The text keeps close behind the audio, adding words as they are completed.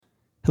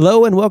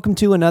Hello and welcome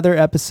to another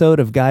episode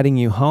of Guiding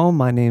You Home.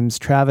 My name's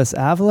Travis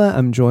Avila.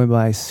 I'm joined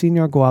by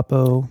Senor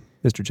Guapo,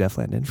 Mr. Jeff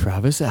Landon.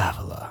 Travis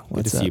Avila.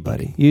 Good to see you,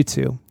 buddy. You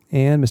too.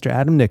 And Mr.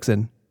 Adam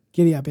Nixon.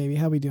 Giddy up, baby.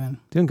 How we doing?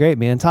 Doing great,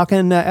 man.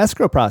 Talking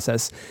escrow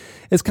process.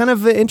 It's kind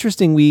of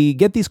interesting. We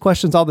get these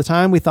questions all the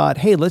time. We thought,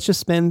 hey, let's just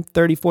spend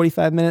 30,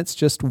 45 minutes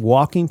just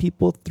walking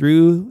people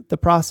through the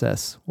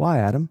process. Why,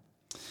 Adam?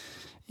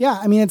 Yeah,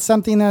 I mean, it's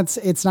something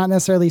it's not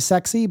necessarily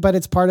sexy, but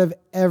it's part of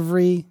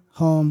every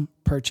home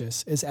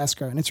purchase is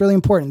escrow. And it's really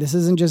important. This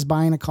isn't just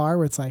buying a car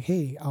where it's like,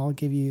 hey, I'll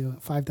give you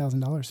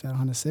 $5,000 for that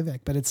Honda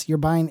Civic. But you're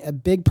buying a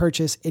big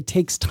purchase. It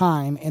takes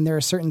time. And there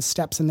are certain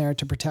steps in there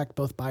to protect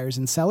both buyers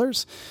and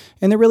sellers.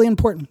 And they're really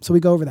important. So we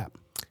go over that.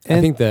 And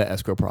I think the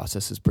escrow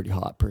process is pretty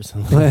hot,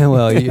 personally.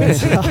 Well, you're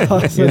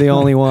the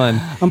only one.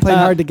 I'm playing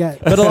hard to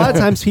get. But a lot of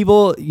times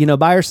people,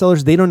 buyers,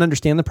 sellers, they don't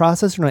understand the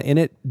process. They're not in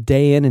it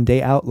day in and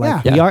day out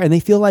like we are. And they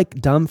feel like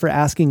dumb for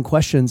asking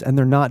questions, and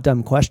they're not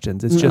dumb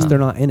questions. It's just they're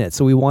not in it.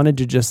 So we wanted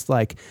to just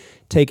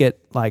take it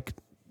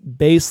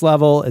base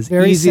level, as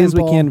very easy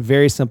simple as we can,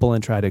 very simple,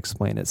 and try to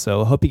explain it.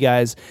 So I hope you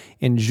guys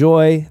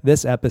enjoy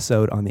this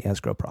episode on the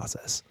escrow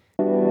process.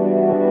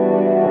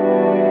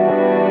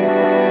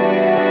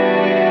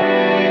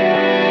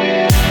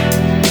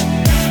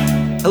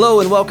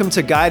 Hello and welcome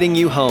to Guiding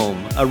You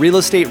Home, a real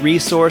estate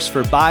resource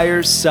for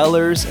buyers,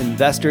 sellers,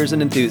 investors,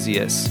 and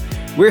enthusiasts.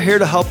 We're here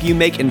to help you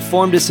make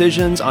informed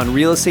decisions on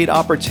real estate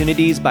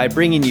opportunities by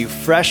bringing you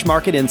fresh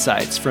market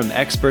insights from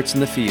experts in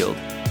the field.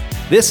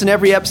 This and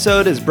every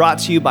episode is brought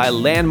to you by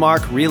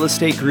Landmark Real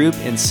Estate Group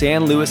in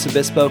San Luis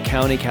Obispo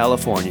County,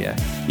 California.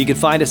 You can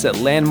find us at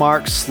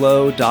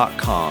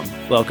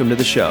landmarkslow.com. Welcome to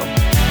the show.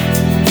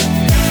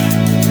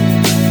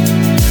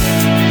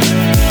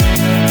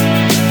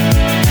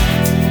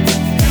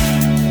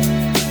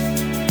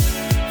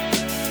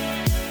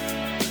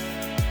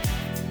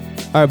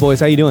 All right, boys,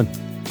 how you doing?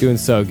 Doing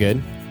so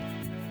good.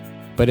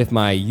 But if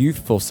my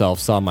youthful self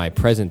saw my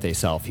present-day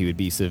self, he would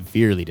be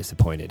severely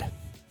disappointed.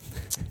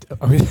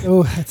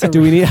 That's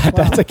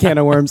a can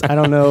of worms. I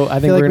don't know. I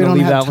think we're going to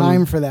leave that one. We don't have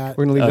time for that.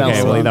 We're going to leave that one.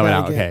 Okay, we'll leave that one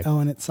out. Okay. Oh,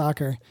 and it's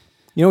soccer.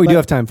 You know what we do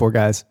have time for,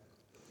 guys?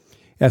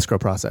 Escrow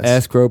process.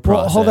 Escrow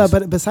process. Well, hold up.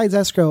 But besides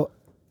escrow,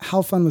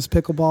 how fun was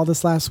pickleball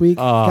this last week?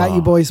 Got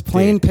you boys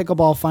playing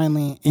pickleball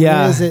finally.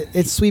 And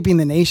it's sweeping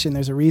the nation.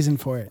 There's a reason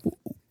for it.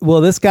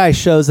 Well, this guy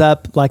shows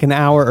up like an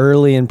hour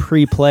early and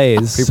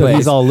pre-plays, so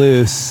he's all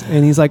loose.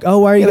 And he's like, oh,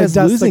 why are you guys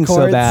losing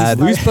so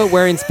bad? Loose but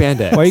wearing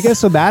spandex. Why are you guys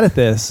so bad at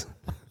this?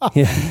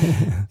 Yeah.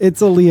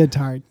 It's a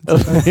leotard.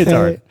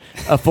 Leotard.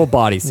 A full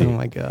body suit. Oh,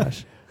 my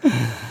gosh. It's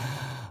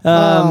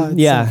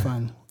so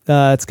fun.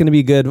 It's going to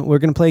be good. We're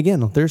going to play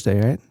again on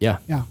Thursday, right? Yeah.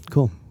 Yeah.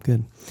 Cool.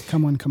 Good.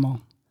 Come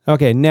on.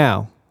 Okay,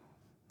 now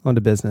on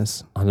to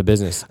business.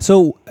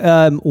 So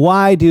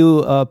why do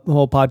a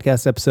whole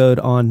podcast episode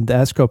on the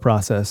escrow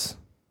process?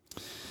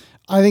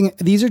 I think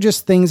these are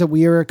just things that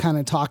we are kind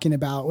of talking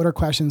about. What are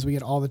questions we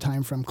get all the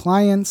time from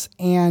clients?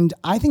 And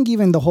I think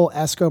even the whole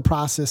escrow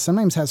process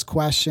sometimes has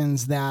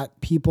questions that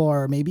people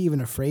are maybe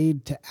even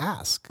afraid to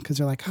ask because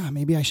they're like,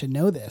 maybe I should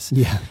know this.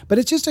 Yeah. But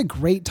it's just a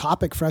great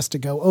topic for us to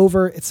go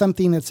over. It's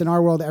something that's in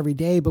our world every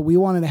day, but we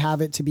wanted to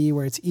have it to be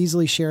where it's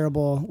easily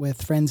shareable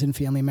with friends and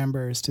family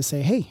members to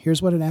say, hey,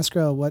 here's what an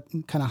escrow, what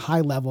kind of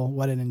high level,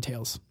 what it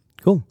entails.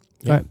 Cool.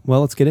 Yeah. All right. Well,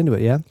 let's get into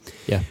it. Yeah.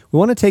 Yeah. We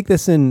want to take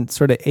this in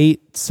sort of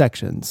 8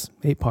 sections,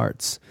 8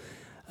 parts.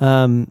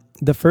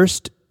 The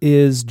first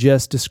is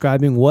just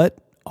describing what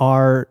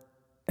are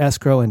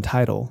escrow and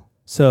title.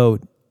 So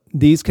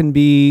these can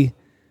be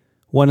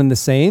one and the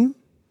same.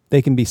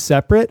 They can be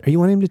separate. Are you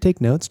wanting him to take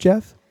notes,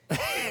 Jeff?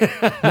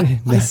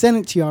 I sent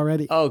it to you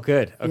already. Oh,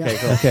 good. Okay,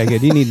 cool. Okay,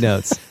 good. You need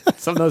notes.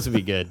 Some notes would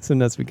be good.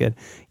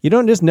 You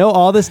don't just know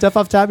all this stuff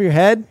off the top of your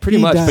head? Pretty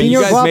much. does. But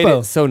you guys made Guapo.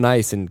 it so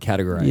nice and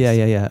categorized.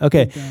 Yeah.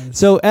 Okay.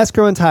 So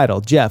escrow and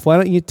title. Jeff, why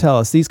don't you tell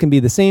us? These can be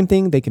the same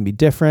thing. They can be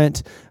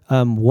different.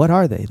 What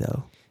are they,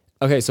 though?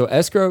 Okay, so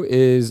escrow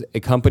is a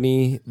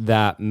company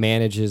that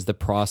manages the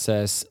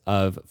process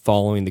of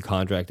following the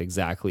contract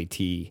exactly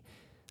to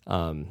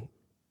the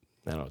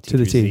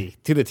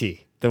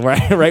T. The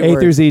right A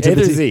word. through Z to A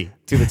the through T. Z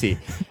to the T.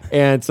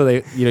 And so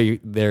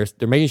they're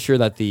making sure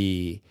that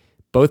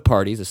both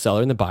parties, the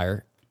seller and the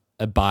buyer,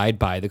 abide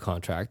by the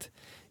contract.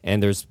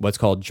 And there's what's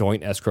called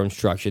joint escrow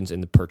instructions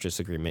in the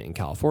purchase agreement in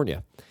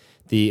California.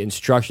 The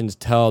instructions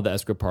tell the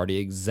escrow party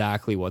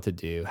exactly what to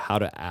do, how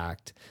to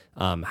act,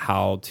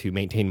 how to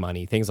maintain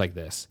money, things like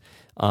this.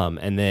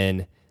 And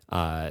then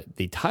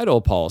the title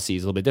policy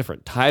is a little bit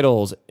different.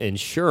 Title's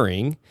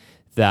ensuring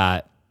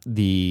that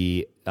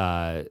the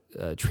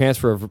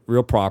transfer of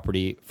real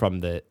property from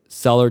the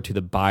seller to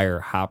the buyer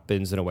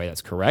happens in a way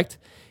that's correct,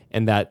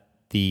 and that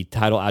the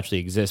title actually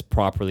exists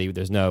properly.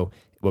 There's no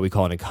what we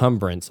call an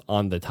encumbrance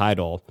on the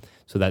title,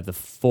 so that the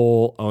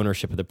full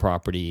ownership of the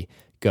property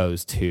can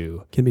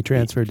be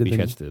transferred to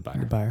the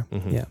buyer.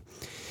 Mm-hmm.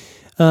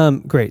 Yeah.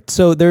 Great.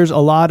 So there's a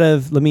lot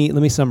of let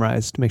me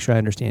summarize to make sure I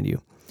understand you.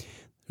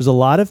 There's a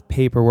lot of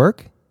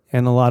paperwork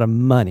and a lot of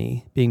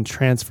money being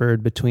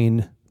transferred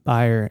between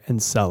buyer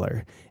and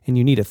seller. And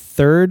you need a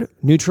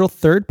neutral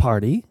third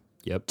party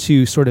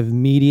to sort of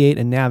mediate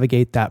and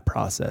navigate that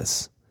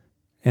process.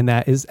 And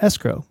that is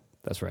escrow.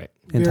 That's right.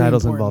 And Very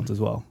title's important. involved as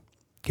well.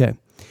 Okay.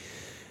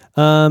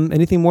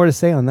 Anything more to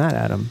say on that,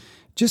 Adam?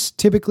 Just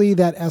typically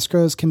that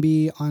escrows can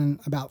be on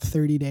about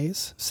 30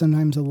 days,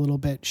 sometimes a little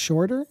bit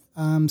shorter,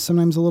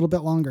 sometimes a little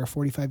bit longer,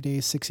 45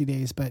 days, 60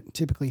 days, but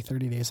typically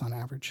 30 days on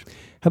average.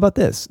 How about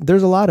this?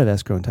 There's a lot of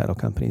escrow and title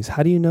companies.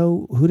 How do you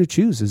know who to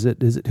choose? Is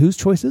it whose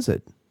choice is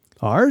it?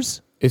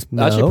 Ours? It's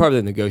No. actually part of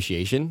the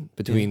negotiation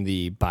between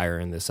the buyer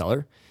and the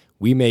seller.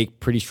 We make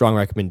pretty strong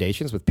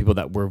recommendations with people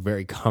that we're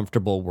very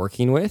comfortable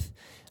working with.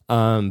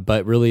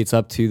 But really it's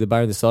up to the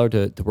buyer and the seller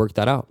to work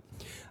that out.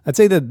 I'd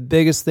say the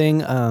biggest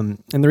thing, and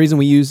the reason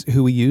we use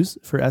who we use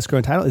for escrow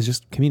and title is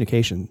just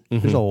communication.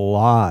 There's a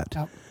lot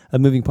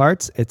of moving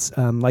parts. It's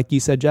like you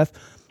said, Jeff,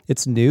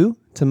 it's new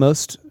to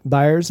most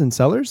buyers and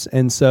sellers.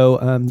 And so,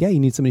 you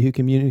need somebody who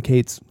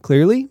communicates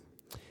clearly.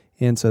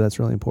 And so that's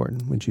really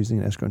important when choosing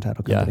an escrow and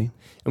title company.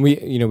 Yeah.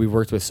 And we've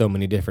worked with so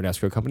many different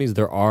escrow companies.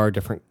 There are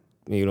different,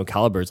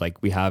 calibers. Like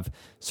we have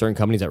certain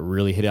companies that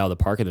really hit it out of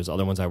the park, and there's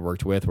other ones I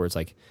worked with where it's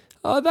like,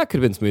 oh, that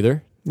could have been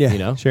smoother.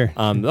 Yeah, sure.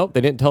 Nope, they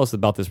didn't tell us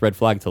about this red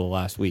flag till the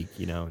last week,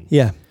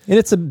 Yeah. And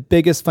it's the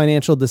biggest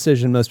financial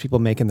decision most people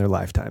make in their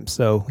lifetime.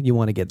 So you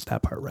want to get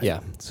that part right. Yeah,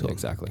 so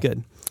exactly.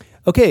 Good.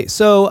 Okay.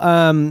 So,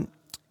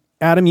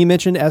 Adam, you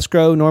mentioned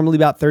escrow, normally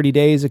about 30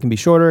 days. It can be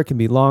shorter, it can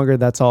be longer.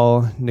 That's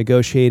all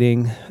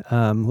negotiating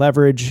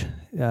leverage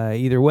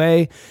either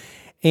way.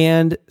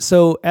 And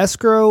so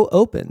escrow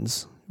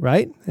opens,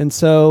 right? And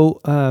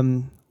so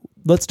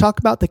let's talk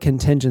about the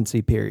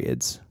contingency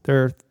periods.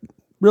 There are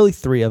really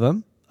 3 of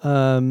them.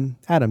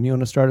 Adam, you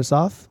want to start us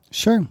off?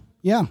 Sure.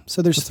 Yeah.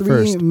 So there's What's the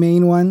 3 first?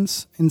 main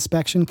ones: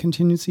 inspection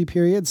contingency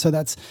period. So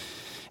that's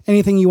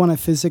anything you want to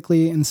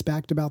physically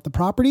inspect about the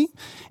property.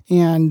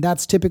 And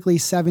that's typically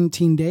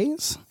 17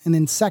 days. And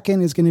then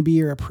second is going to be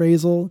your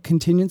appraisal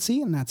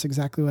contingency. And that's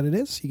exactly what it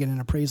is. You get an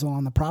appraisal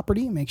on the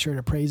property, make sure it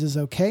appraises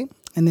okay.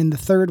 And then the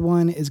third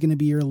one is going to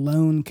be your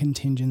loan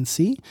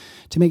contingency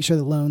to make sure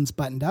the loan's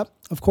buttoned up.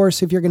 Of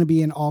course, if you're going to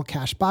be an all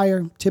cash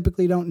buyer,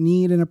 typically don't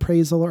need an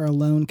appraisal or a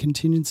loan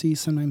contingency.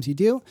 Sometimes you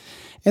do.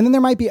 And then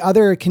there might be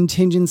other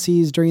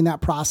contingencies during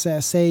that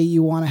process. Say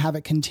you want to have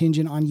it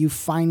contingent on you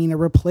finding a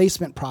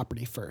replacement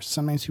property first.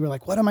 Sometimes people are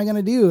like, what am I going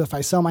to do if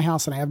I sell my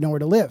house and I have nowhere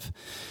to live?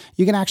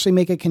 You can actually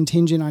make a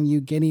contingent on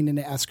you getting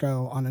into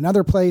escrow on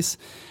another place.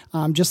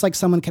 Just like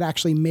someone could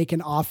actually make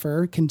an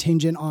offer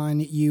contingent on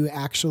you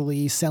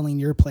actually selling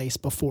your place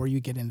before you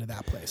get into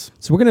that place.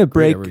 So we're going to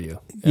break. Great overview.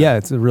 Yeah,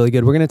 it's really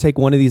good. We're going to take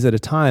one of these at a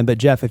time. But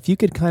Jeff, if you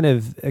could kind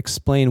of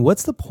explain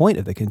what's the point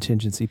of the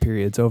contingency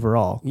periods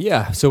overall?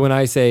 Yeah. So when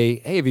I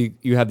say, hey, if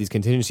you have these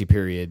contingency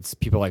periods,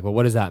 people are like, well,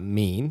 what does that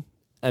mean?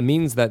 It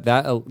means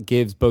that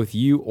gives both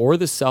you or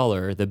the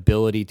seller the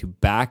ability to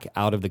back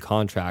out of the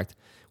contract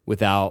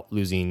without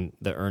losing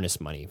the earnest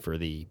money for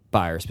the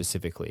buyer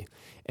specifically.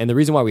 And the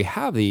reason why we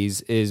have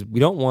these is we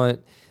don't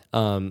want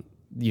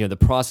the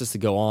process to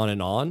go on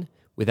and on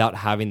without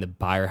having the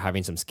buyer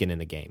having some skin in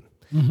the game.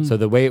 Mm-hmm. So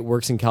the way it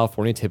works in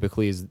California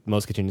typically is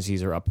most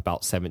contingencies are up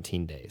about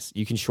 17 days.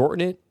 You can shorten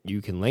it,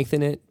 you can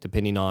lengthen it,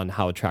 depending on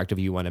how attractive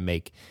you want to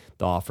make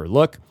the offer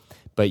look.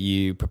 But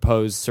you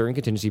propose certain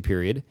contingency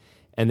period,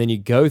 and then you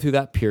go through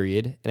that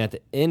period. And at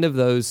the end of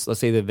those, let's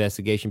say the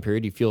investigation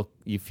period,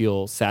 you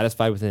feel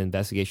satisfied with the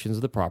investigations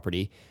of the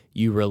property,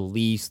 you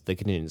release the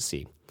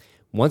contingency.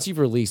 Once you've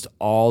released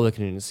all the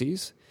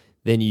contingencies,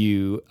 then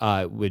you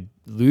would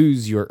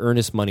lose your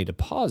earnest money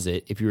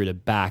deposit if you were to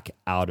back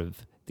out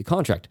of the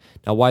contract.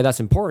 Now, why that's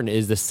important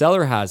is the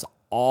seller has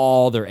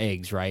all their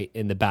eggs, right,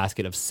 in the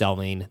basket of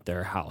selling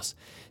their house.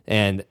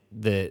 And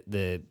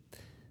the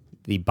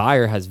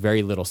buyer has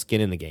very little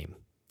skin in the game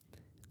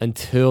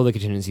until the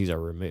contingencies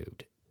are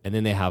removed. And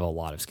then they have a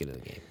lot of skin in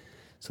the game.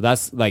 So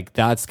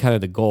that's kind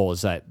of the goal,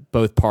 is that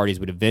both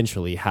parties would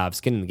eventually have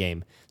skin in the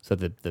game so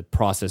that the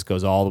process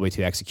goes all the way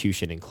to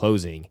execution and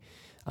closing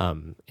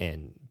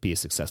and be a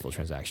successful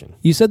transaction.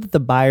 You said that the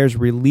buyers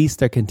release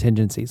their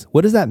contingencies.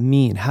 What does that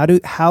mean? How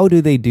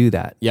do they do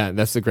that? Yeah,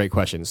 that's a great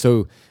question.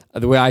 So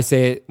the way I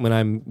say it when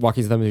I'm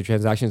walking them through the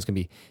transaction is going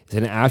to be, it's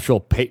an actual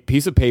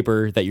piece of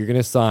paper that you're going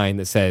to sign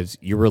that says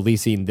you're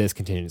releasing this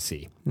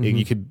contingency. Mm-hmm.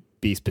 You could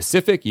be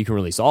specific. You can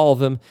release all of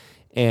them.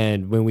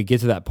 And when we get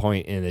to that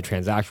point in the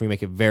transaction, we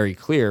make it very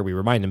clear. We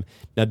remind them,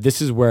 now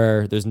this is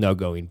where there's no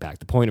going back,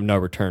 the point of no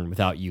return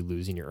without you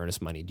losing your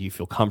earnest money. Do you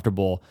feel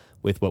comfortable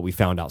with what we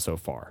found out so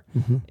far?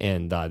 Mm-hmm.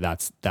 And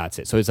that's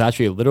it. So it's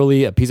actually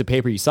literally a piece of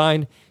paper you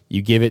sign.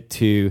 You give it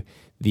to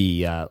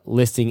the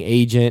listing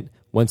agent.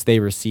 Once they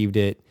received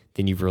it,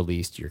 then you've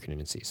released your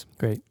contingencies.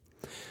 Great.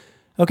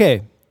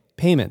 Okay,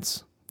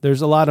 payments.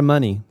 There's a lot of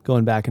money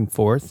going back and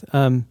forth.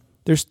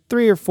 There's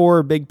 3 or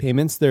 4 big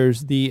payments.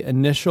 There's the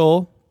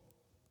initial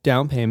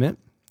down payment,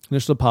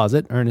 initial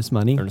deposit, earnest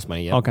money,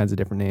 yeah. All kinds of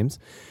different names.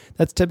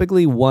 That's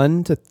typically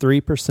 1% to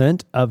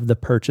 3% of the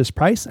purchase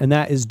price, and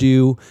that is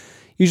due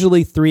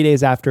usually 3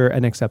 days after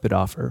an accepted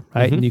offer,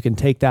 right? Mm-hmm. And you can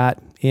take that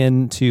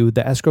into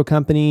the escrow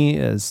company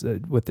as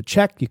with the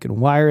check. You can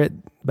wire it,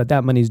 but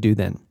that money's due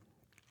then.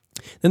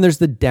 Then there's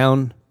the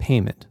down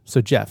payment.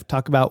 So Jeff,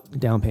 talk about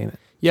down payment.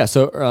 Yeah,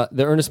 so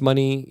the earnest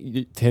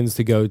money tends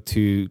to go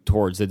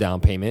towards the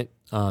down payment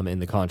in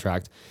the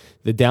contract.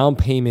 The down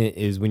payment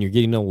is when you're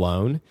getting a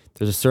loan.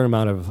 There's a certain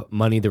amount of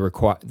money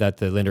that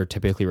the lender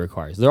typically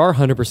requires. There are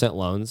 100%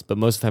 loans, but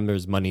most of the time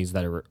there's monies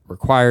that are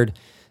required,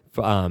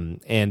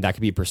 and that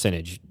could be a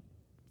percentage,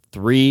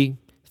 3,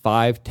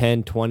 5,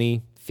 10,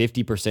 20,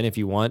 50% if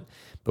you want.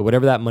 But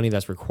whatever that money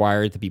that's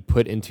required to be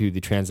put into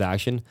the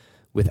transaction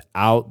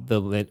without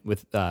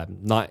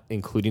not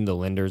including the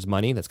lender's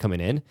money that's coming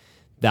in,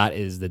 that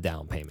is the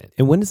down payment.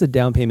 And when does the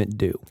down payment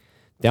due?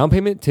 Down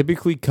payment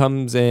typically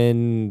comes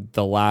in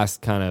the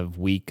last kind of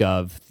week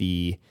of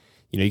the,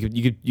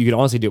 you could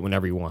honestly do it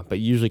whenever you want, but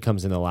it usually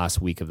comes in the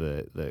last week of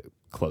the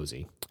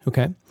closing.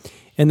 Okay.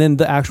 And then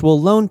the actual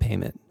loan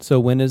payment. So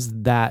when is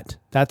that?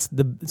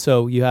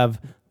 So you have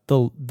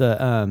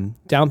the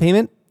down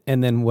payment,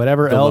 and then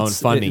whatever the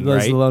else. Loan funding,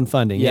 right? The loan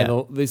funding. Yeah.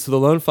 So the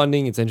loan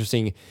funding, it's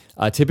interesting.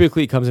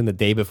 Typically it comes in the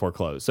day before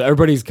close. So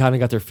everybody's kind of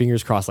got their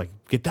fingers crossed, like,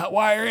 get that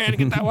wire in,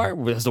 get that wire.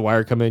 Has the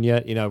wire come in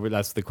yet?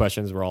 That's the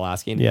questions we're all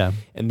asking. Yeah.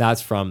 And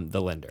that's from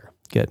the lender.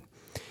 Good.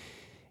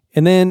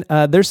 And then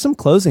there's some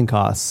closing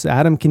costs.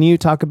 Adam, can you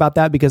talk about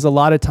that? Because a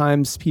lot of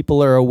times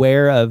people are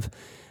aware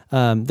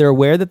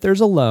that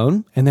there's a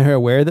loan and they're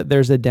aware that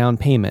there's a down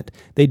payment.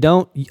 They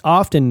don't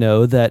often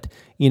know that,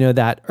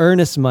 that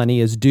earnest money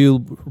is due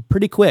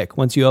pretty quick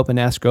once you open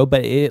escrow.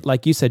 But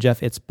like you said,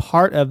 Jeff, it's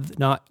part of,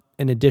 not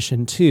in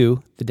addition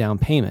to, the down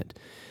payment.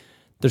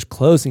 There's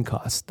closing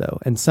costs though.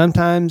 And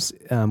sometimes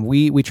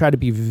we try to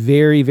be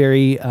very,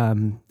 very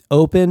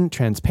open,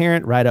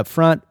 transparent, right up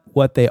front,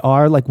 what they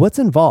are, like what's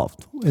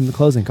involved in the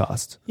closing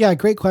costs. Yeah,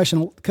 great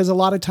question. Because a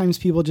lot of times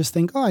people just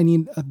think, I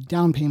need a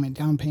down payment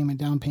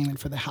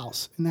for the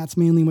house. And that's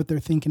mainly what they're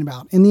thinking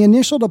about. And the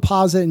initial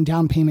deposit and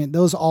down payment,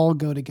 those all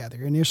go together.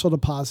 Your initial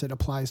deposit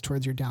applies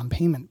towards your down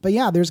payment. But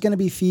yeah, there's going to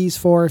be fees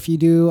for if you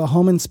do a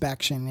home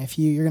inspection, if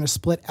you're going to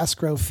split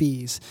escrow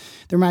fees,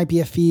 there might be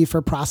a fee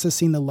for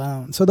processing the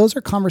loan. So those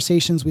are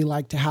conversations we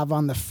like to have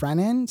on the front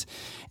end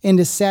and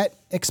to set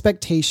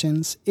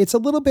expectations. It's a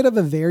little bit of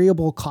a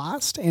variable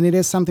cost, and it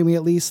is something we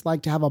at least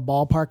like to have a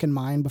ballpark in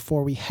mind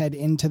before we head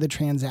into the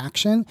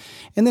transaction.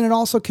 And then it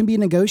also can be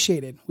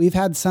negotiated. We've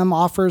had some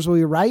offers where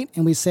we write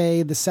and we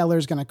say the seller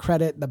is going to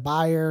credit the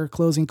buyer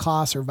closing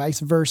costs or vice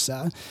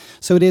versa.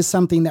 So it is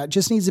something that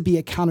just needs to be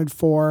accounted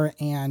for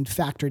and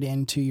factored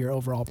into your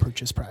overall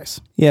purchase price.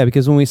 Yeah,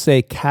 because when we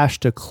say cash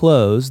to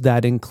close,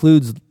 that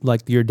includes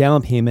like your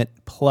down payment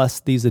plus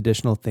these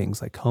additional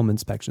things like home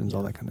inspections,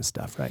 all that kind of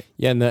stuff, right?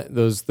 Yeah, and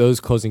those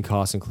closing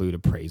costs include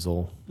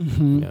appraisal.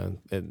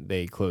 Mm-hmm.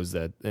 They close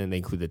that, and they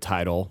include the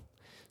title.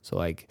 So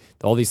like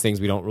all these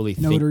things we don't really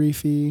notary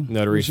think. fee,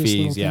 notary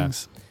fees, yeah.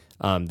 Things.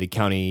 The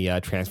county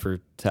transfer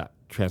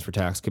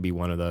tax could be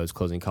one of those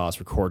closing costs,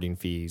 recording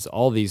fees,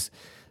 all these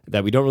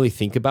that we don't really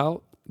think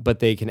about, but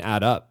they can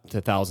add up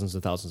to thousands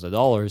of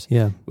dollars.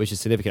 Yeah, which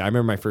is significant. I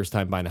remember my first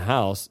time buying a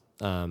house.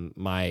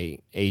 My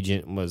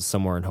agent was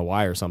somewhere in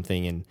Hawaii or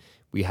something, and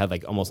we had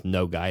like almost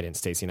no guidance,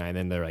 Stacy and I. And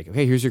then they're like,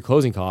 "Okay, here's your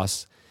closing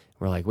costs."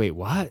 We're like, "Wait,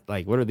 what?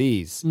 Like, what are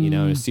these?"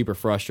 It's super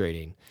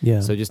frustrating.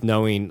 Yeah. So just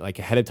knowing like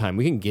ahead of time,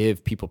 we can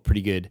give people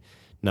pretty good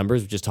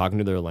numbers. Just talking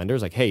to their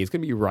lenders, like, "Hey, it's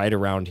gonna be right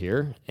around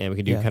here," and we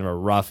can do kind of a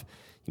rough,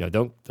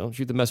 don't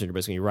shoot the messenger, but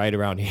it's gonna be right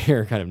around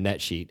here, kind of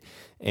net sheet,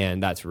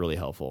 and that's really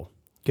helpful.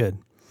 Good.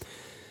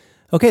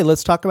 Okay,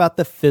 let's talk about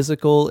the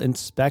physical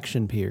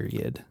inspection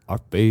period. Our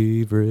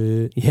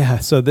favorite. Yeah,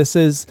 so this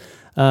is,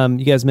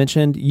 you guys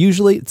mentioned,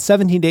 usually it's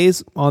 17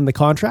 days on the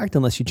contract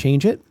unless you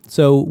change it.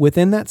 So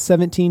within that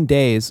 17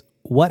 days,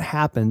 what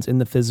happens in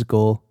the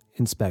physical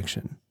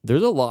inspection?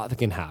 There's a lot that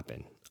can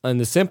happen. In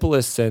the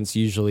simplest sense,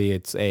 usually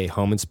it's a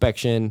home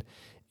inspection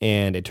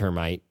and a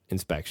termite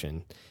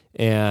inspection.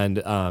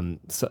 And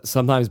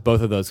sometimes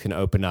both of those can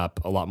open up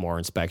a lot more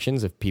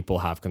inspections if people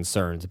have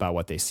concerns about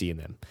what they see in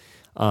them.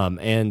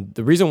 And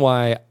the reason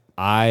why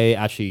I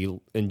actually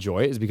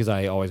enjoy it is because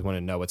I always want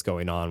to know what's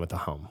going on with the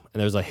home.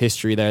 And there's a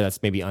history there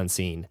that's maybe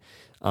unseen.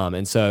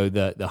 And so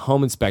the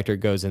home inspector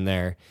goes in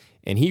there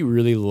and he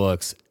really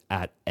looks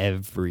at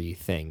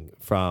everything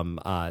from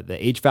the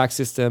HVAC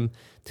system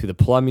to the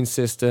plumbing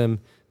system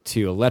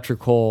to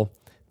electrical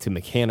to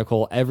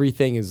mechanical.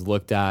 Everything is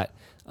looked at.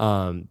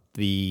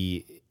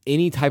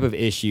 Any type of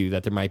issue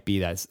that there might be,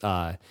 that's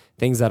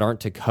things that aren't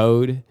to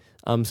code.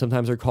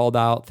 Sometimes are called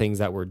out, things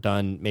that were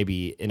done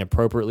maybe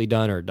inappropriately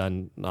done or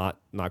done not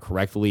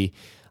correctly.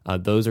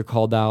 Those are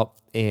called out,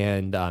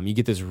 and you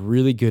get this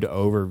really good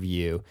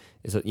overview.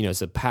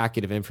 It's a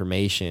packet of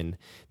information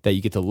that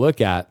you get to look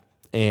at,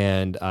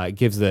 and it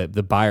gives the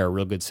buyer a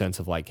real good sense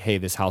of like, hey,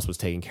 this house was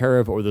taken care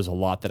of, or there's a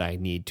lot that I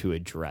need to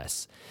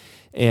address.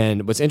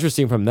 And what's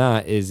interesting from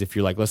that is if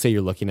you're like, let's say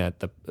you're looking at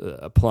the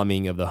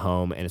plumbing of the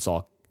home and it's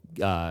all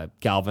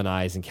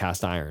galvanized and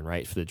cast iron,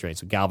 right, for the drain.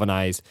 So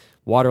galvanized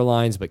water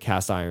lines, but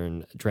cast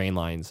iron drain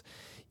lines.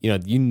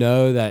 You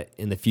know that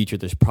in the future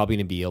there's probably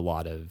going to be a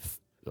lot of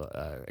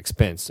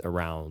expense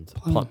around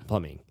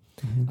plumbing.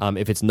 Mm-hmm.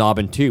 If it's knob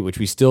and tube, which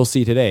we still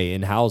see today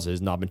in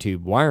houses, knob and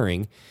tube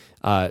wiring,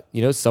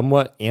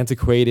 somewhat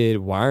antiquated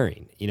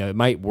wiring. It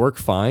might work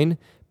fine,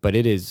 but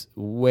it is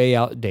way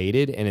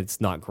outdated and it's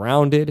not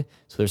grounded.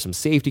 So there's some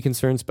safety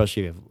concerns,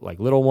 especially if like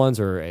little ones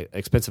or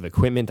expensive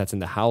equipment that's in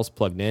the house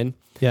plugged in.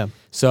 Yeah.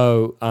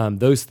 So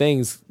those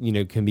things,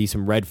 can be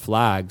some red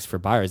flags for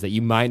buyers that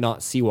you might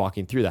not see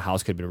walking through. The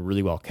house could have been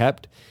really well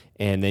kept.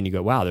 And then you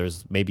go, wow,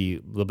 there's maybe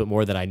a little bit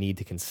more that I need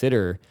to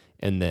consider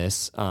in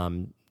this,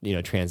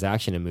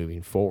 transaction and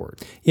moving forward.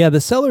 Yeah,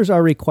 the sellers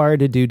are required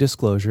to do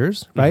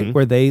disclosures, right? Mm-hmm.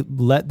 Where they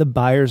let the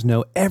buyers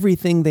know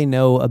everything they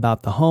know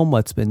about the home,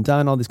 what's been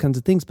done, all these kinds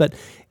of things. But,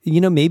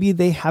 maybe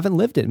they haven't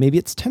lived it. Maybe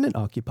it's tenant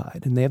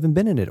occupied and they haven't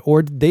been in it.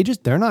 Or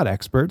they're not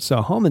experts. So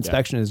a home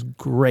inspection is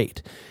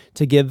great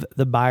to give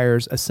the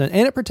buyers a sense.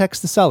 And it protects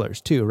the sellers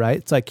too, right?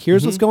 It's like,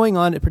 here's what's going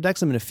on. It protects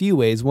them in a few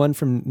ways. One,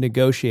 from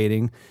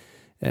negotiating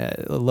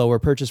a lower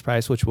purchase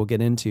price, which we'll get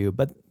into,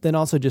 but then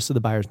also just so the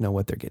buyers know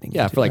what they're getting.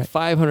 Yeah, into, for like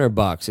right?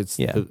 $500, it's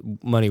the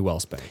money well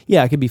spent.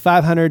 Yeah, it could be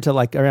 500 to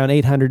like around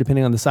 800,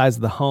 depending on the size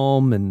of the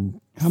home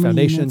and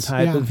foundation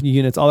type of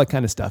units, all that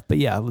kind of stuff. But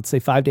yeah, let's say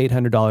 $500 to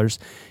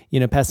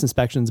 $800. Pest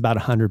inspection is about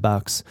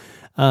 $100.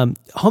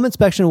 Home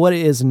inspection, what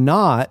it is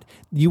not,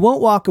 you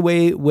won't walk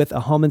away with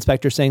a home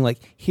inspector saying like,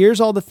 here's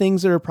all the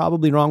things that are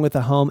probably wrong with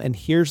the home and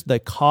here's the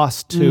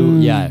cost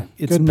to,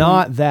 it's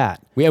not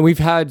that. We've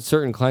had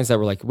certain clients that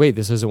were like, wait,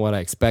 this isn't what I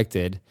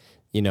expected.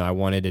 I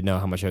wanted to know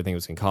how much everything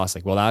was going to cost.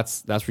 Like, well,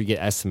 that's where you get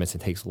estimates.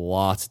 It takes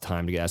lots of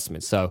time to get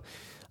estimates. So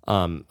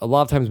a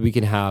lot of times we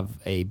can have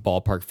a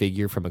ballpark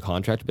figure from a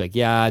contractor, be like,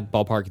 yeah,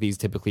 ballpark, these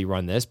typically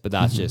run this, but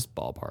that's just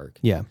ballpark.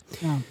 Yeah.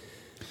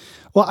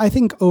 Well, I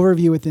think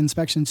overview with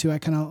inspection too, I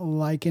kind of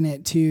liken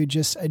it to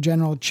just a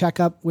general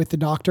checkup with the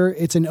doctor.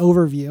 It's an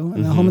overview,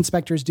 and the home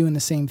inspector is doing the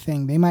same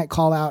thing. They might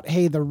call out,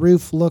 hey, the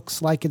roof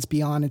looks like it's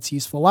beyond its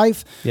useful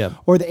life,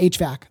 or the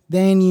HVAC.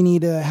 Then you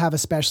need to have a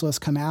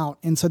specialist come out.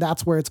 And so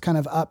that's where it's kind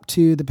of up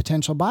to the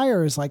potential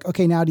buyer is like,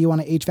 okay, now do you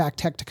want an HVAC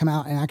tech to come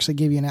out and actually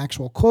give you an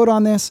actual quote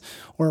on this,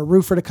 or a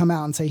roofer to come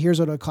out and say, here's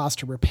what it would cost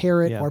to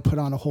repair it or put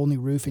on a whole new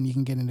roof, and you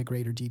can get into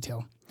greater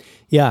detail.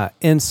 Yeah.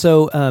 And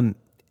so,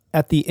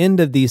 at the end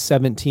of these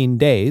 17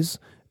 days,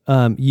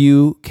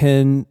 you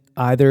can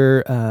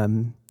either,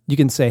 you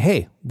can say,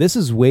 hey, this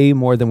is way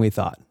more than we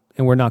thought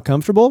and we're not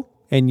comfortable,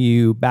 and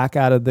you back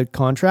out of the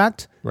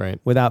contract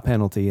without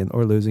penalty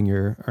or losing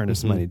your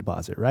earnest money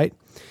deposit, right?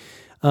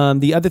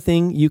 The other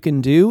thing you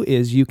can do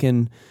is you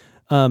can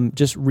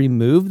just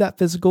remove that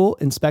physical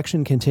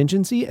inspection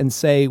contingency and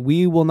say,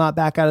 we will not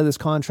back out of this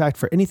contract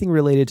for anything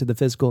related to the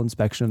physical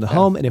inspection of the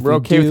home. And if we're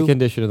okay with the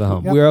condition of the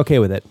home, we're okay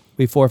with it.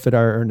 We forfeit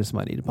our earnest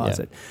money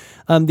deposit.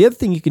 The other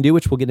thing you can do,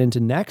 which we'll get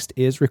into next,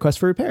 is request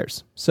for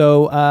repairs.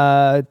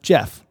 So,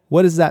 Jeff,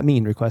 what does that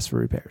mean, request for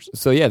repairs?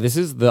 So yeah, this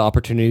is the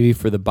opportunity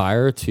for the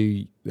buyer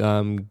to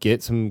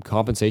get some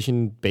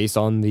compensation based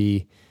on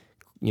the,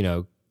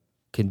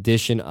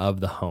 condition of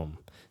the home.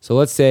 So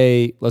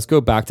let's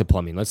go back to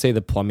plumbing. Let's say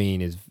the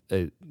plumbing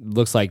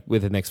looks like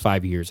within the next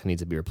 5 years it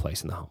needs to be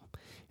replaced in the home,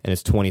 and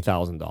it's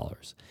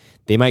 $20,000.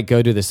 They might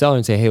go to the seller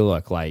and say, hey,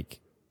 look, like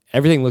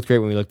everything looked great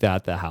when we looked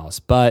at the house,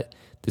 but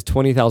this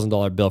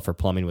 $20,000 bill for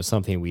plumbing was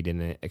something we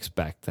didn't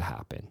expect to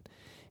happen.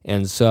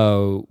 And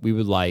so we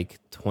would like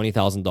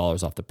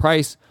 $20,000 off the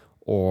price,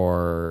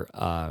 or,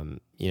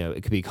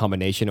 it could be a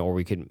combination, or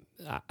we could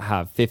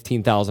have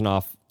 $15,000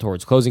 off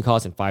towards closing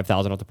costs and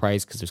 $5,000 off the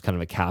price, because there's kind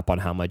of a cap on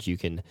how much you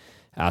can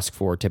ask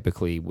for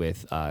typically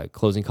with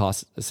closing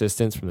cost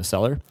assistance from the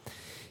seller.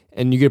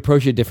 And you could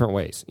approach it different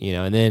ways,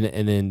 and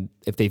then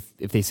if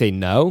they say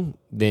no,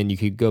 then you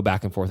could go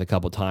back and forth a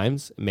couple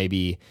times.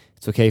 Maybe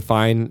it's okay,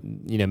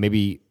 fine.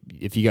 Maybe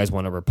if you guys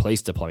want to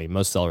replace the plumbing,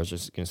 most sellers are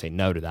just going to say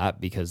no to that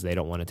because they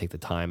don't want to take the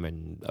time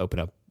and open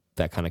up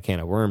that kind of can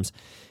of worms,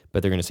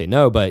 but they're going to say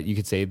no. But you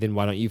could say, then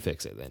why don't you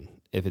fix it then?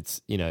 If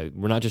it's,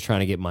 we're not just trying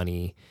to get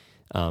money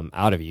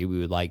out of you. We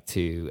would like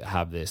to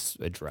have this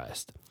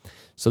addressed.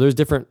 So there's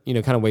different,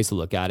 kind of ways to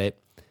look at it.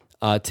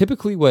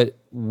 Typically what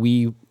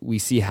we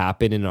see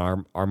happen in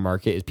our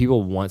market is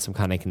people want some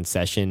kind of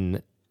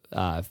concession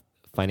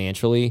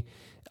financially.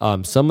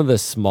 Some of the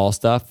small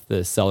stuff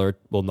the seller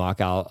will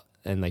knock out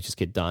and just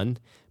get done,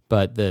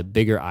 but the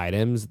bigger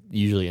items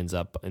usually ends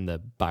up in the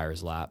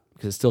buyer's lap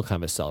because it's still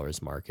kind of a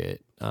seller's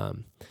market.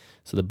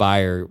 So the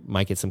buyer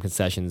might get some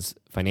concessions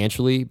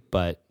financially,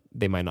 but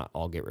they might not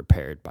all get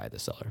repaired by the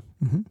seller.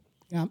 Mm-hmm.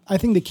 Yeah, I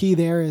think the key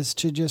there is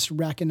to just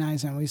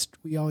recognize, and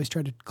we always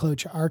try to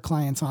coach our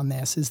clients on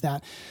this, is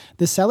that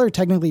the seller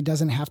technically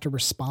doesn't have to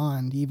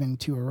respond even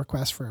to a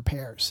request for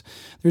repairs.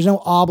 There's no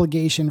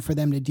obligation for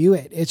them to do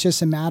it. It's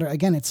just a matter,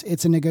 again,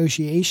 it's a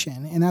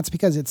negotiation, and that's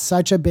because it's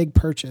such a big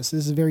purchase.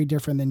 This is very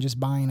different than just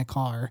buying a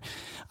car.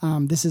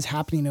 This is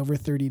happening over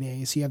 30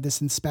 days. You have this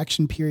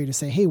inspection period to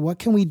say, hey, what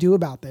can we do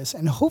about this?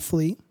 And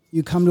hopefully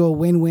you come to a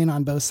win-win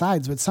on both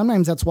sides, but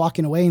sometimes that's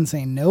walking away and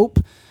saying, nope,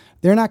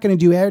 they're not going to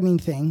do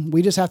anything.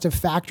 We just have to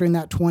factor in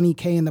that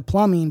 $20K in the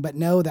plumbing, but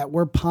know that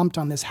we're pumped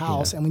on this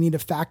house and we need to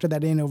factor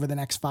that in over the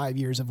next 5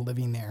 years of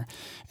living there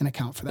and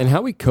account for that. And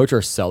how we coach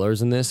our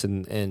sellers in this,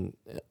 and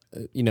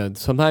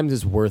sometimes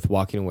it's worth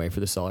walking away for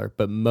the seller,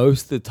 but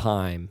most of the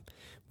time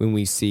when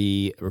we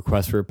see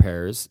requests for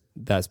repairs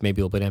that's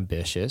maybe a little bit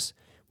ambitious,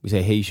 we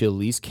say, hey, you should at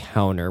least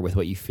counter with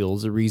what you feel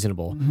is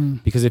reasonable.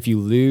 Because if you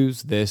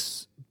lose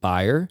this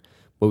buyer,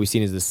 what we've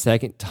seen is the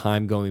second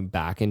time going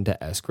back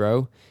into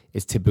escrow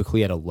is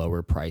typically at a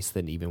lower price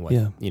than even what,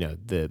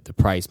 the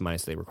price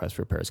minus the request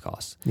for repairs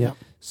costs. Yeah.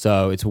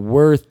 So it's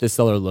worth the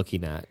seller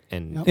looking at.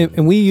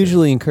 And we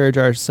usually encourage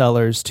our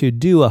sellers to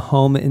do a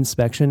home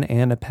inspection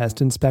and a pest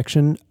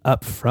inspection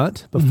up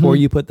front before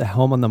you put the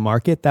home on the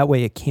market. That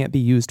way it can't be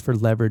used for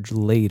leverage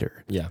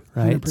later. Yeah.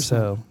 Right. 100%.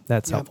 So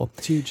that's helpful.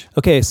 It's huge.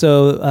 Okay.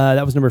 So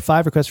that was number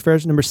 5, request for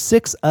repairs. Number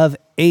 6 of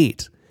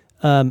 8.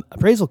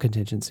 Appraisal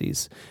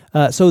contingencies.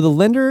 So the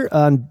lender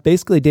on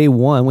basically day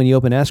 1, when you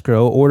open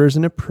escrow, orders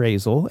an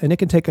appraisal, and it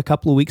can take a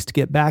couple of weeks to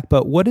get back.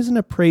 But what is an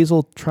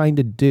appraisal trying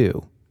to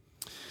do?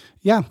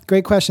 Yeah,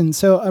 great question.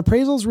 So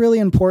appraisal is really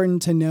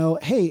important to know,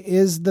 hey,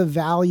 is the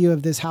value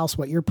of this house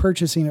what you're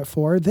purchasing it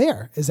for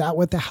there? Is that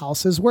what the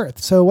house is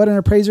worth? So what an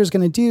appraiser is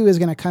going to do is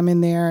going to come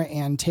in there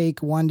and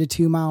take 1 to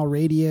 2 mile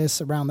radius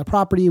around the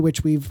property,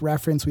 which we've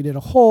referenced. We did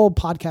a whole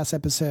podcast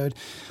episode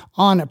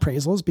on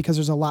appraisals because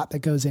there's a lot that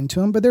goes into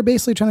them, but they're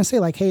basically trying to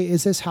say like, hey,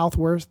 is this house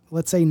worth,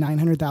 let's say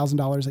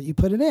 $900,000 that you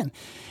put it in?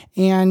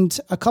 And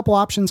a couple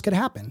options could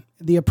happen.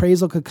 The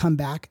appraisal could come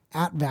back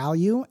at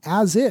value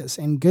as is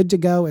and good to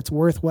go. It's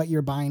worth what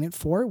you're buying it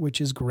for,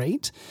 which is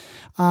great.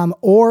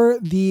 Or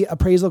the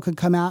appraisal could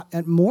come out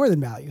at more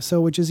than value.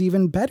 So, which is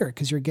even better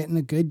because you're getting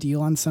a good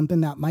deal on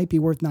something that might be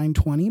worth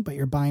 $920, but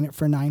you're buying it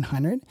for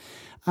 $900.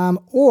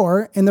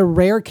 Or in the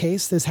rare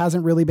case, this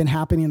hasn't really been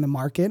happening in the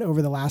market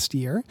over the last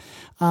year,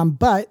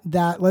 but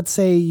that let's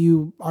say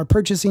you are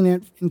purchasing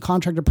it in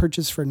contract to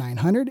purchase for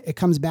 $900, it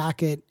comes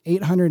back at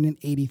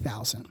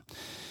 $880,000.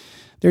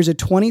 There's a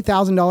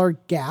 $20,000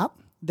 gap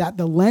that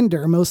the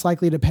lender, most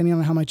likely depending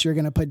on how much you're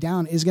going to put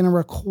down, is going to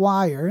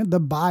require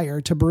the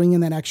buyer to bring in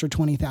that extra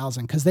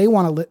 $20,000 because they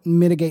want to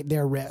mitigate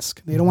their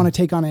risk. They don't want to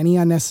take on any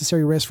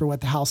unnecessary risk for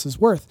what the house is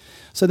worth.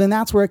 So then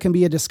that's where it can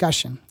be a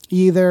discussion.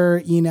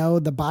 Either,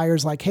 the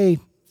buyer's like, hey,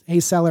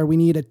 seller, we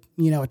need a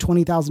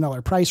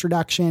 $20,000 price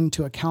reduction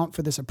to account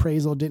for this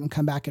appraisal didn't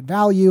come back at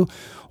value,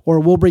 or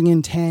we'll bring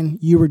in 10,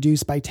 you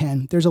reduce by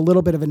 10. There's a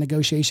little bit of a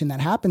negotiation that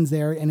happens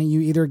there, and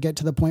you either get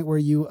to the point where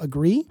you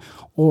agree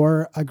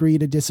or agree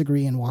to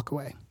disagree and walk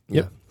away.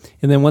 Yep.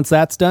 And then once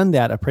that's done,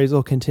 that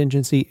appraisal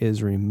contingency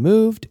is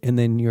removed, and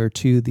then you're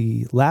to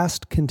the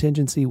last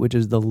contingency, which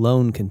is the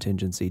loan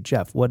contingency.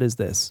 Jeff, what is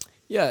this?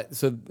 Yeah,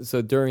 so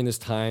during this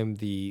time,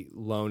 the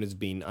loan is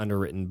being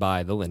underwritten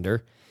by the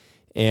lender.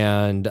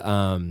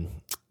 And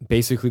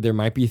basically, there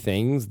might be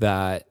things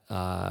that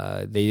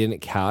they didn't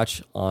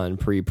catch on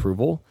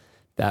pre-approval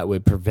that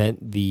would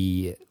prevent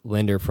the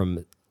lender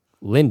from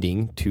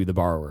lending to the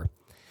borrower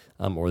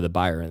or the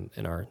buyer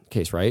in our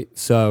case, right?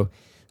 So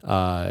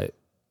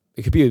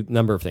it could be a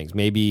number of things.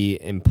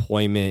 Maybe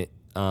employment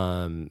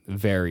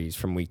varies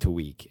from week to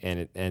week,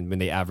 and when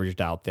they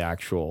averaged out the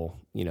actual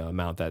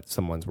amount that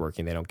someone's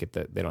working, they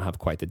don't have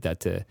quite the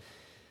debt to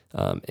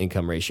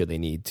income ratio they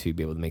need to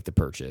be able to make the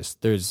purchase.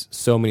 There's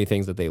so many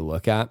things that they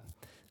look at,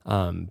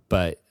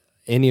 but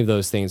any of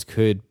those things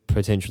could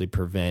potentially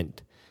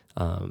prevent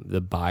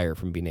the buyer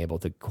from being able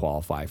to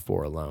qualify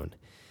for a loan.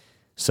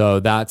 So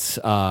that's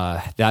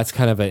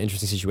kind of an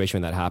interesting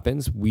situation when that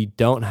happens. We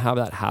don't have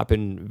that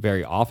happen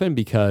very often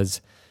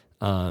because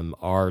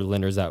our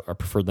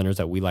preferred lenders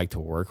that we like to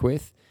work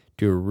with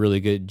do a really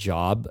good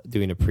job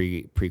doing a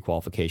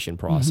pre-qualification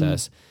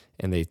process. Mm-hmm.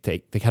 And they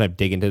kind of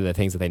dig into the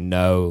things that they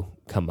know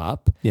come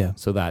up,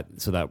 so that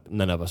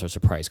none of us are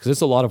surprised, because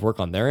it's a lot of work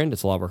on their end,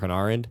 it's a lot of work on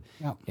our end,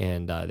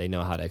 and they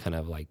know how to kind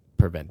of like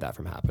prevent that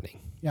from happening.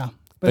 Yeah,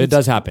 but it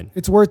does happen.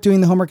 It's worth doing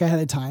the homework ahead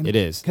of time. It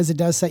is, because it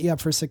does set you up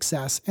for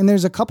success. And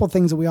there's a couple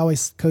things that we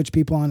always coach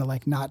people on to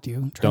like not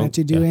do. Try not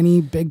to do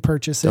any big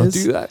purchases.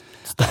 Don't do that.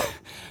 Stop.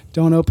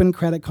 Don't open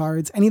credit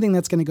cards. Anything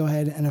that's going to go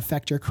ahead and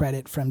affect your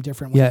credit from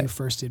different when you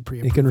first did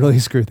pre-approval. It can really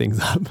screw things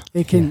up.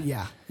 It can,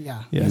 yeah.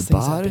 You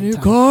bought a new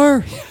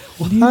car?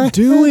 What are you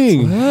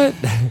doing? What?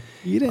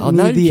 You didn't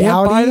need the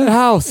Audi. Buy that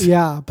house.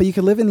 Yeah, but you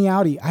could live in the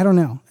Audi. I don't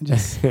know.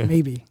 Just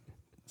maybe.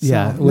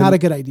 So, not a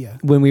good idea.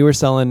 When we were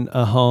selling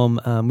a home,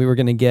 we were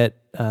going to get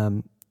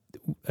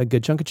a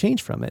good chunk of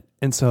change from it.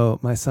 And so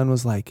my son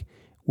was like,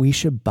 we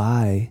should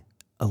buy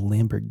a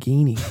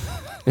Lamborghini.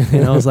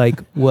 And I was like,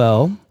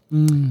 well...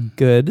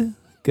 Good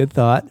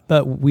thought,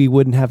 but we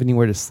wouldn't have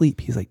anywhere to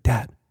sleep. He's like,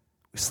 Dad,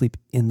 we sleep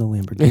in the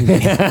Lamborghini.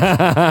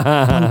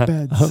 Bunk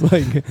beds. I'm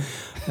like,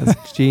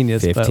 that's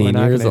genius. 15 but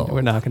years old.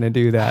 We're not going to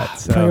do that.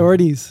 So.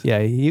 Priorities.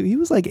 Yeah, he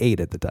was like 8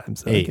 at the time.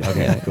 So 8.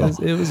 Okay,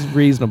 cool. It was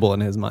reasonable in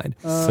his mind.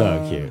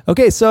 So cute.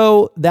 Okay,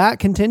 so that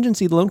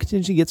contingency, the loan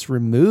contingency gets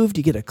removed.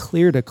 You get a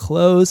clear to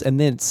close, and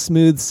then it's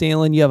smooth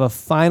sailing. You have a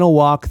final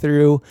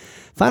walkthrough.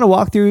 Final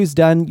walkthrough is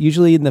done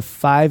usually in the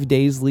 5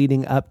 days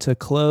leading up to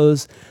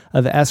close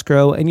of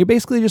escrow. And you're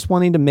basically just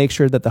wanting to make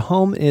sure that the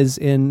home is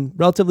in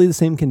relatively the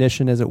same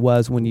condition as it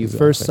was when you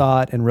first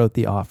saw it and wrote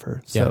the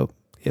offer. So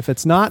if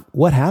it's not,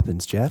 what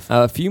happens, Jeff?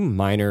 A few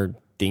minor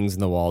dings in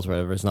the walls,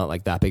 whatever. It's not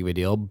like that big of a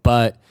deal.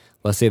 But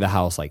let's say the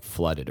house like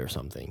flooded or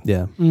something.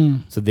 Yeah.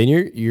 So then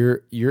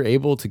you're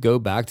able to go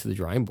back to the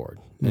drawing board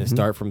and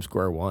start from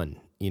square one.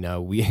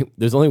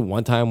 There's only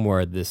one time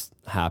where this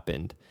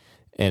happened,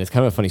 and it's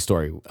kind of a funny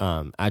story.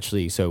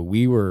 Actually, so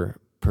we were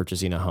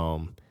purchasing a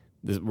home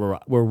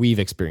where we've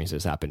experienced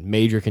this happen.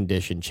 Major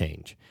condition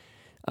change.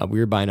 We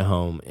were buying a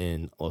home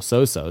in Los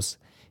Osos,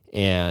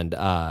 and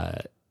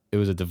it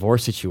was a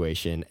divorce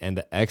situation, and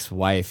the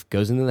ex-wife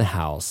goes into the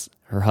house.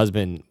 Her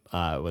husband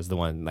was the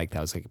one that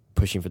was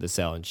pushing for the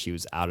sale, and she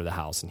was out of the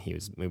house, and he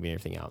was moving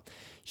everything out.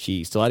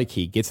 She still had a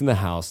key, gets in the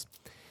house,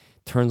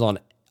 turns on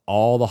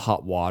all the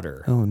hot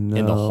water in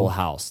the whole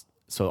house.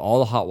 So all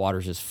the hot water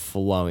is just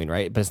flowing,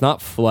 right? But it's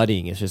not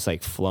flooding. It's just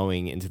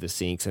flowing into the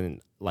sinks,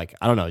 and I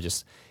don't know,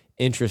 just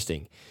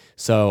interesting.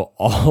 So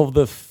all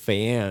the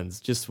fans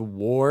just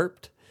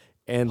warped,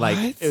 and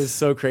it was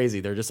so crazy.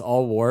 They're just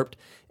all warped.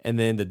 And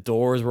then the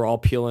doors were all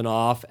peeling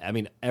off. I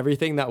mean,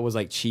 everything that was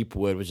cheap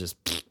wood was just,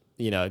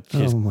 totally.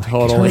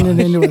 Turned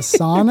it into a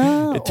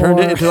sauna? It turned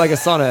it into a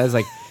sauna. I was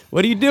like,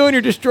 what are you doing?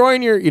 You're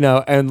destroying your,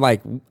 and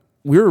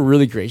we were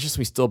really gracious.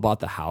 We still bought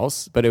the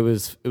house, but it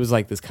was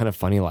this kind of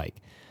funny,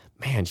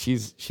 man,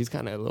 she's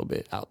kind of a little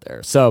bit out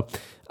there. So,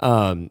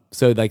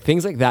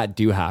 things like that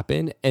do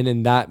happen. And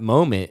in that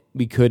moment,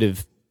 we could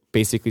have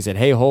basically said,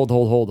 hey, hold.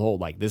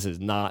 This is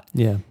not.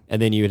 Yeah.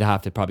 And then you would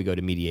have to probably go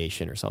to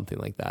mediation or something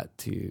like that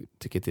to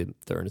get the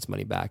earnest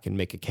money back and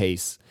make a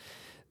case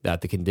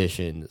that the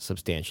condition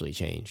substantially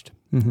changed.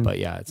 But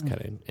yeah, it's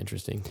kind of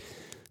interesting.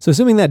 So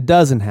assuming that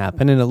doesn't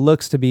happen and it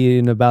looks to be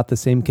in about the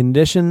same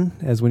condition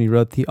as when you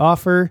wrote the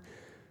offer,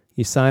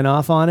 you sign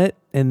off on it,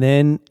 and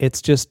then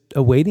it's just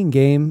a waiting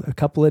game, a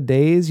couple of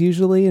days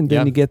usually, and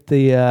then you get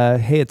the,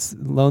 hey, it's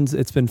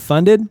been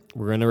funded.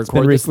 We're going to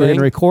record this thing. We're going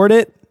to record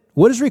it.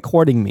 What does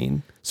recording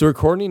mean? So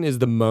recording is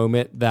the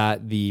moment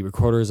that the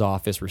recorder's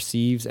office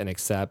receives and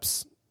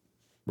accepts,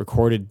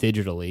 recorded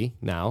digitally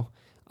now,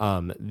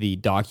 the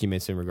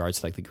documents in regards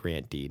to the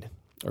grant deed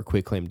or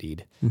quitclaim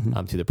deed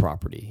to the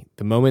property.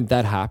 The moment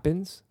that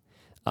happens,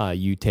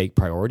 you take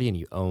priority and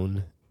you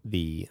own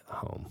the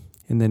home.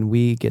 And then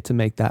we get to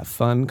make that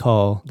fun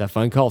call. That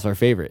fun call is our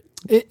favorite.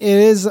 It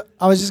is.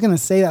 I was just going to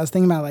say that. I was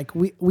thinking about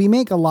we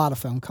make a lot of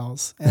phone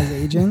calls as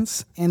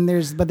agents, and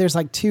there's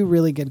two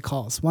really good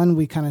calls. One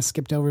we kind of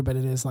skipped over, but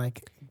it is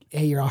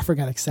hey, your offer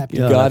got accepted.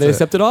 You got an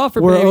accepted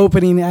offer. We're baby.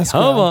 Opening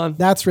escrow. Come on.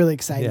 That's really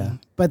exciting. Yeah.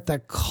 But the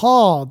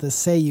call to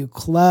say you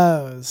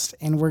closed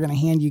and we're going to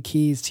hand you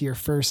keys to your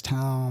first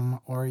home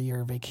or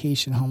your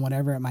vacation home,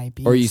 whatever it might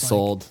be. Or you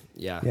sold.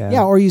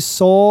 Yeah, or you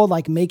sold.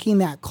 Making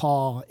that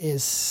call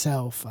is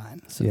so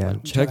fun.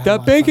 Check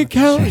that bank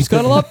account. It's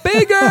got a lot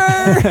bigger.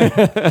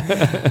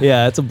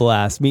 Yeah, it's a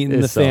blast. Meeting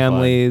It's the so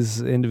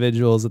families,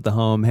 individuals at the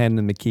home, handing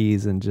them the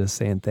keys and just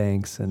saying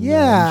thanks and enjoy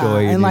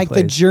your and new the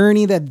place.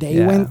 journey that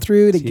they went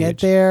through to it's get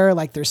huge. there.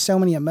 There's so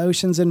many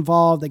emotions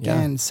involved.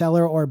 Again,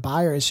 seller or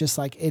buyer, it's just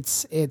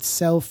it's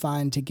so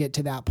fun to get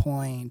to that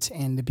point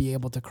and to be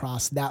able to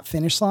cross that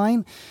finish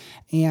line.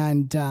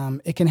 And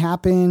it can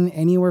happen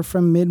anywhere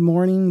from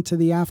mid-morning to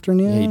the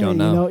afternoon. Yeah, you don't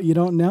know. You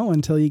don't know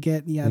until you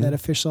get that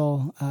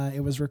official,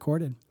 it was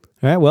recorded.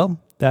 All right, well,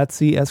 that's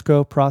the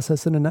escrow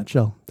process in a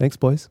nutshell. Thanks,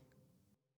 boys.